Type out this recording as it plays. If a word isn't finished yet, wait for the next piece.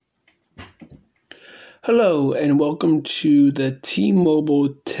Hello, and welcome to the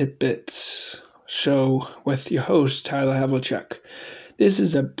T-Mobile Tidbits show with your host, Tyler Havlicek. This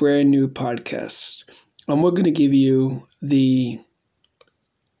is a brand new podcast, and we're going to give you the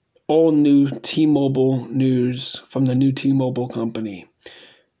all-new T-Mobile news from the new T-Mobile company.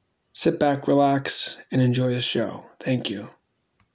 Sit back, relax, and enjoy the show. Thank you.